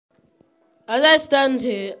As I stand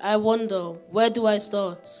here, I wonder, where do I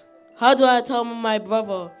start? How do I tell my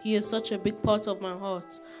brother he is such a big part of my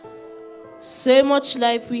heart? So much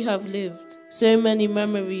life we have lived, so many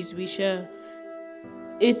memories we share.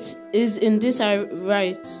 It is in this I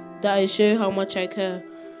write that I show how much I care.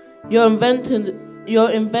 Your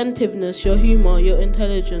inventiveness, your humor, your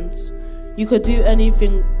intelligence. You could do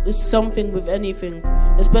anything, something with anything,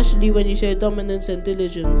 especially when you show dominance and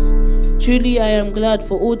diligence. Truly, I am glad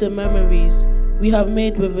for all the memories we have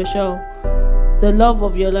made with Rochelle, the love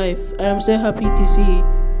of your life. I am so happy to see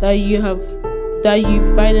that you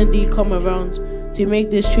finally come around to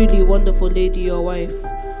make this truly wonderful lady your wife.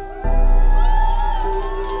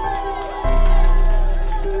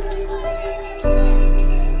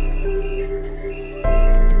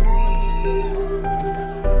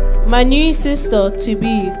 My new sister to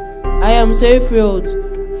be, I am so thrilled.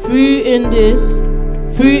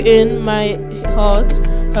 Through in my heart,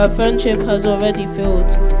 her friendship has already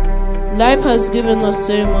filled. Life has given us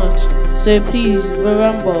so much, so please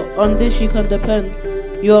remember, on this you can depend.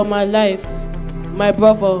 You are my life, my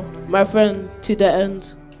brother, my friend to the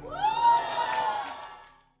end.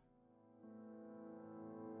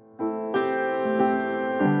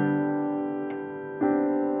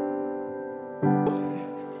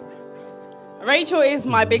 Rachel is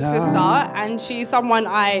my big sister, and she's someone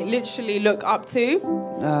I literally look up to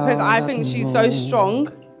because I think she's so strong,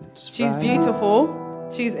 she's beautiful,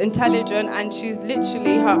 she's intelligent, and she's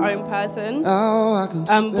literally her own person.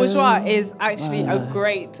 Bourgeois is actually a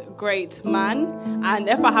great man, and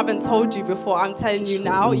if I haven't told you before, I'm telling you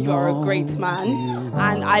now, you're a great man,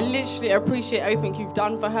 and I literally appreciate everything you've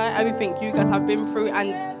done for her, everything you guys have been through,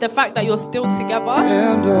 and the fact that you're still together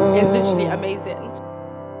is literally amazing.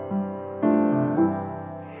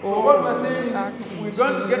 What we're saying is, if we're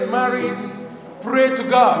going to get married, pray to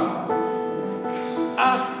God.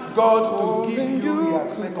 Ask God to give you your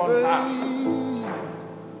second half.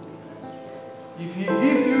 If He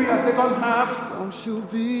gives you your second half,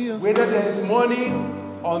 whether there is money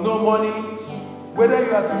or no money, whether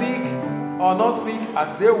you are sick or not sick,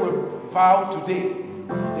 as they will vow today,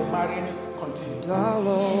 the marriage continues.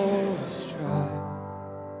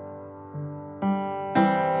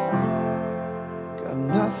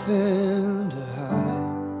 Nothing to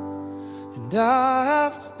hide, and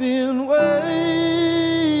I've been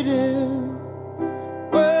waiting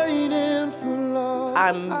for love.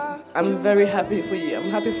 I'm very happy for you. I'm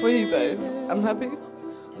happy for you both. I'm happy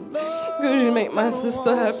because you make my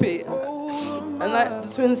sister happy. And like the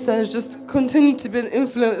twin says, just continue to be an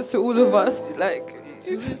influence to all of us. Like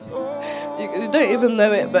you don't even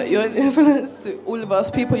know it, but you're an influence to all of us.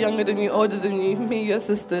 People younger than you, older than you, me, your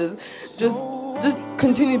sisters. Just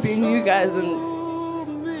continue being you guys and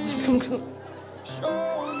just come close.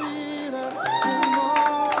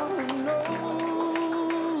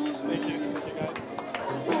 Thank you guys.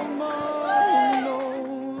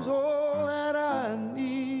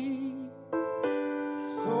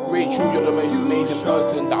 Rachel, you're the most amazing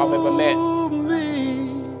person that I've ever met.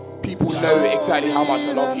 People know exactly how much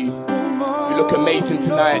I love you. You look amazing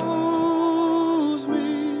tonight.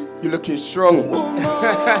 You're looking strong.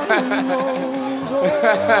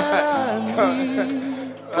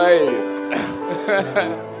 Hey.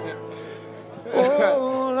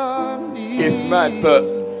 It's mad, but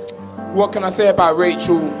what can I say about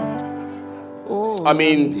Rachel? I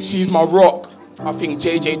mean, she's my rock. I think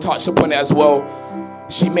JJ touched upon it as well.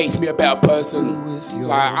 She makes me a better person.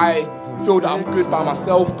 Like, I feel that I'm good by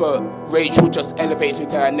myself, but Rachel just elevates me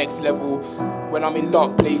to that next level. When I'm in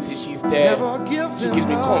dark places, she's there. She gives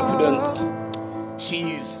me confidence.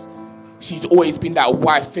 She's always been that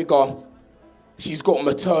wife figure. She's got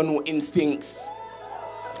maternal instincts.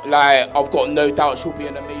 Like, I've got no doubt she'll be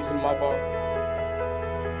an amazing mother.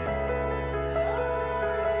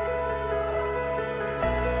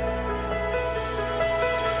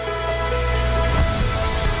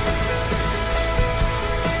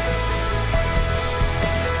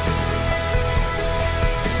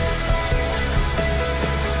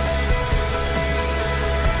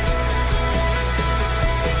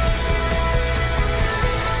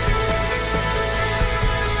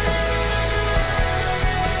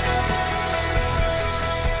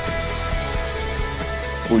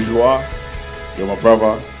 Bourgeois, you're my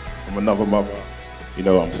brother from another mother. You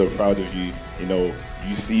know, I'm so proud of you. You know,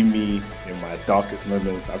 you see me in my darkest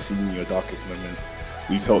moments. I've seen you in your darkest moments.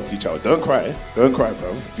 We've helped each other. Don't cry, bro.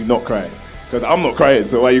 Do not cry. Because I'm not crying,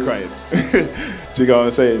 so why are you crying? Do you get what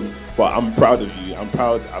I'm saying? But I'm proud of you. I'm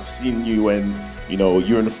proud. I've seen you when, you know,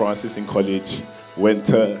 you're in Francis in college, went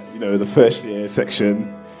to, you know, the first year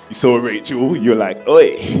section. You saw Rachel, you're like,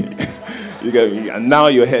 oi. You get me? And now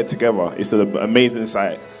you're here together. It's an amazing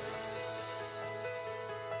sight.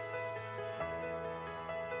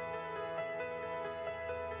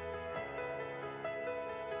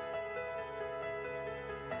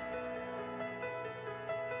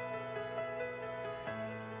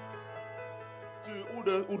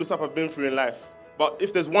 All the stuff I've been through in life. But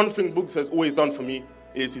if there's one thing Boogs has always done for me,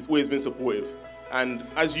 is he's always been supportive. And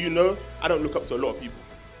as you know, I don't look up to a lot of people.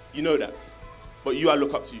 You know that. But I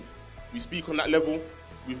look up to you. We speak on that level.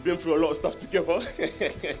 We've been through a lot of stuff together.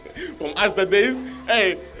 From Asda days.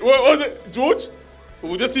 Hey, what was it? George?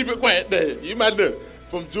 We'll just keep it quiet there. You man know.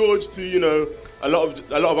 From George to, you know, a lot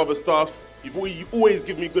of other stuff. You always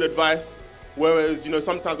give me good advice. Whereas, you know,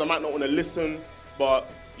 sometimes I might not want to listen, but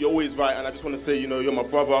you're always right, and I just want to say, you know, you're my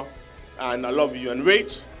brother, and I love you. And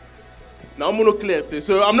Rach, now I'm going to clear this.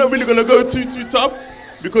 So I'm not really going to go too tough,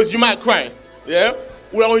 because you might cry, yeah?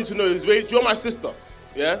 All I want you to know is, Rach, you're my sister,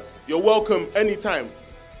 yeah? You're welcome anytime.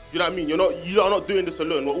 You know what I mean? You are not doing this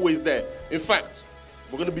alone. We're always there. In fact,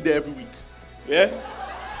 we're going to be there every week, yeah?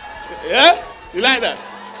 Yeah? You like that?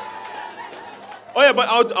 Oh, yeah, but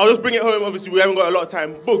I'll just bring it home. Obviously, we haven't got a lot of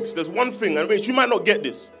time. Books, there's one thing, and Rach, you might not get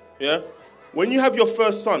this, yeah? When you have your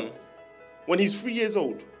first son, when he's 3 years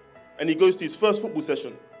old, and he goes to his first football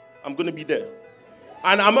session, I'm going to be there.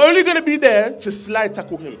 And I'm only going to be there to slide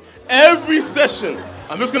tackle him. Every session,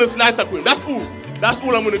 I'm just going to slide tackle him. That's all. That's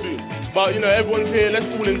all I'm going to do. But, you know, everyone's here. Let's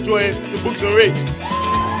all enjoy it to Boogs and Rach.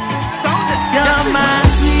 You're my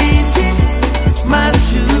sweetie, my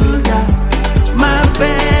sugar, my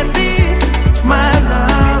baby, my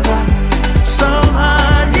lover. So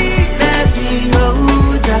honey, let me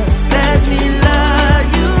hold you. Let me love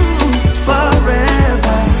you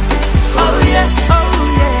forever. Oh yes, oh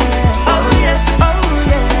yeah. Oh yes, oh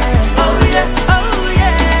yeah. Oh yes, oh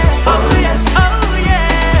yeah. Oh yes, oh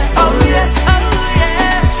yeah. Oh yes, oh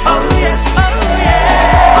yeah. Oh yes, oh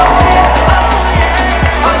yeah. Oh yes, oh yeah.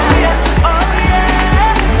 Oh yes, oh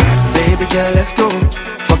yeah. Baby girl, let's go.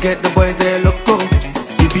 Forget the boys, they loco.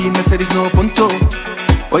 You be Mercedes, no punto.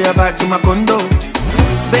 Oh yeah, back to my condo.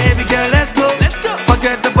 Baby girl, let's go.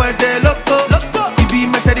 Forget the boys, they loco. You be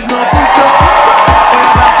Mercedes, no punto. Oh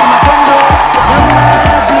yeah, back to my condo. You're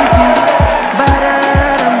my sweetie, better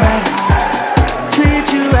than bad. Treat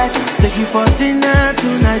you right, take you for dinner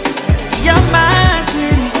tonight. You're my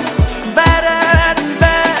sweetie, better than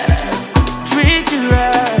bad. Treat you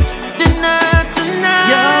right, dinner tonight.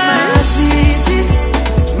 You're my sweetie,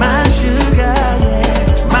 my sugar, yeah.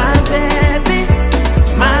 My baby,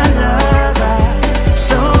 my lover.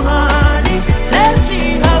 So honey, let me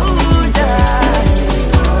hold ya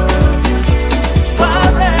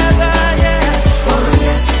forever, yeah. Oh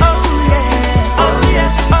yes, oh yeah. Oh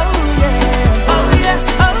yes, oh yeah. Oh yes,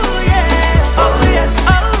 oh yeah. Oh yes,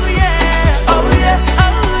 oh yeah. Oh yes,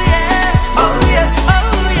 oh yeah. Oh yes, oh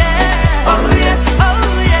yeah. Oh yes, oh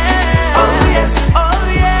yeah. Oh yes, oh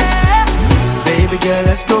yeah. Baby girl,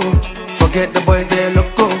 let's go. Forget the boys, they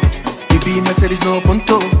loco. You be Mercedes, no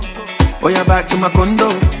punto. Oh yeah, back to my condo.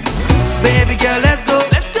 Baby girl, let's go.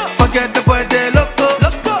 Forget the boys, they loco.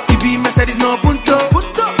 You be Mercedes, no punto.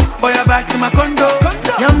 Oh yeah, back to my condo.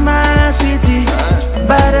 You're my sweetie,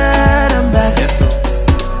 better than bad.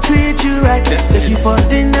 Treat you right, take you for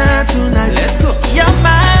dinner tonight. Let's go. You're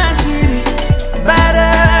my sweetie,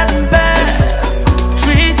 better than bad.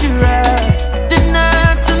 Treat you right,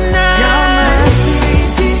 dinner tonight. You're my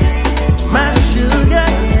sweetie, my sugar,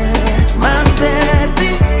 yeah. My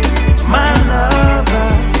baby, my lover.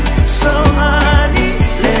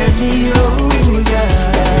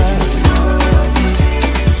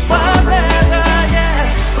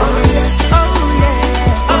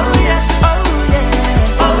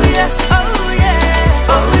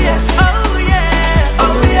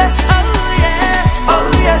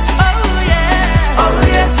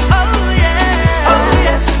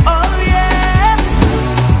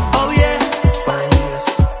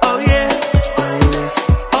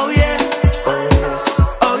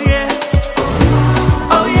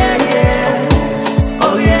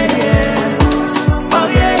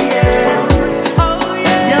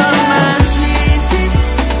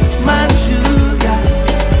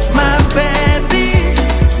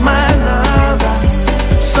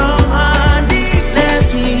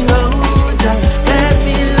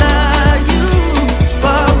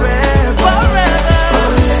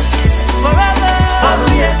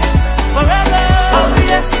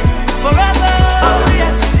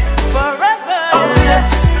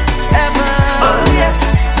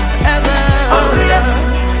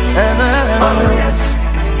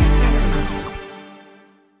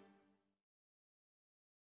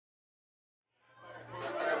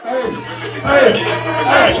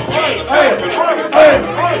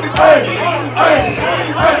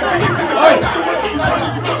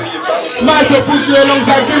 might as well put you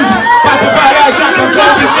alongside Kimsey. Back to back, like Shaq and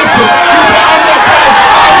Kobe. Listen,